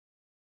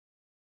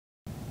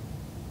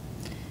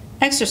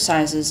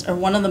Exercises are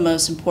one of the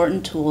most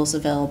important tools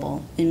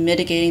available in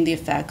mitigating the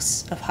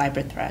effects of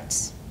hybrid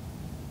threats.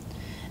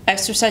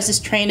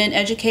 Exercises train and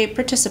educate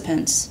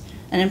participants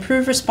and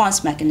improve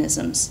response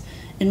mechanisms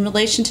in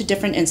relation to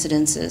different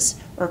incidences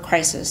or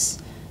crises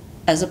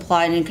as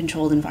applied in a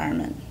controlled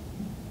environment.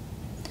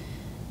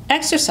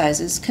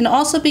 Exercises can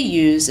also be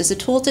used as a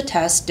tool to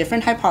test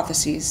different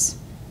hypotheses,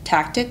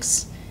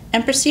 tactics,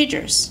 and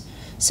procedures,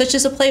 such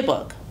as a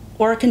playbook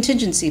or a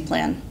contingency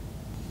plan.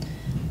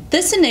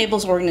 This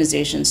enables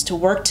organizations to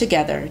work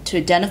together to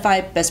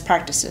identify best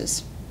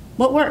practices,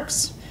 what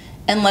works,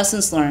 and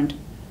lessons learned,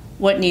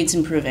 what needs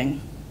improving.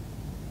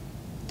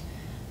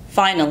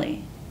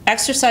 Finally,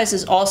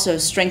 exercises also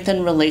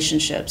strengthen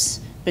relationships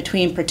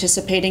between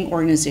participating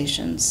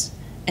organizations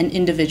and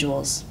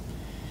individuals,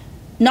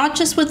 not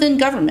just within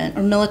government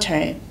or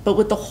military, but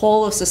with the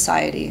whole of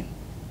society.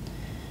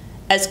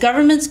 As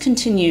governments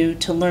continue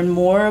to learn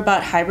more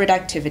about hybrid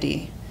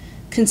activity,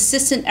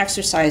 consistent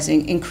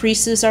exercising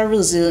increases our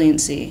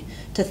resiliency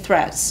to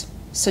threats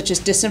such as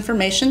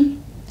disinformation,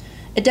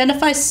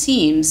 identifies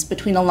seams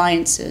between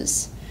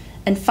alliances,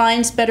 and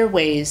finds better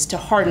ways to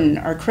harden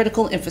our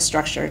critical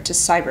infrastructure to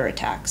cyber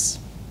attacks.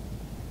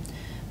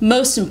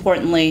 Most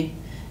importantly,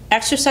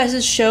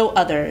 exercises show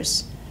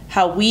others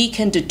how we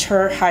can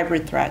deter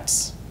hybrid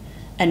threats,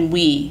 and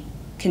we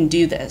can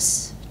do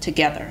this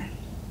together.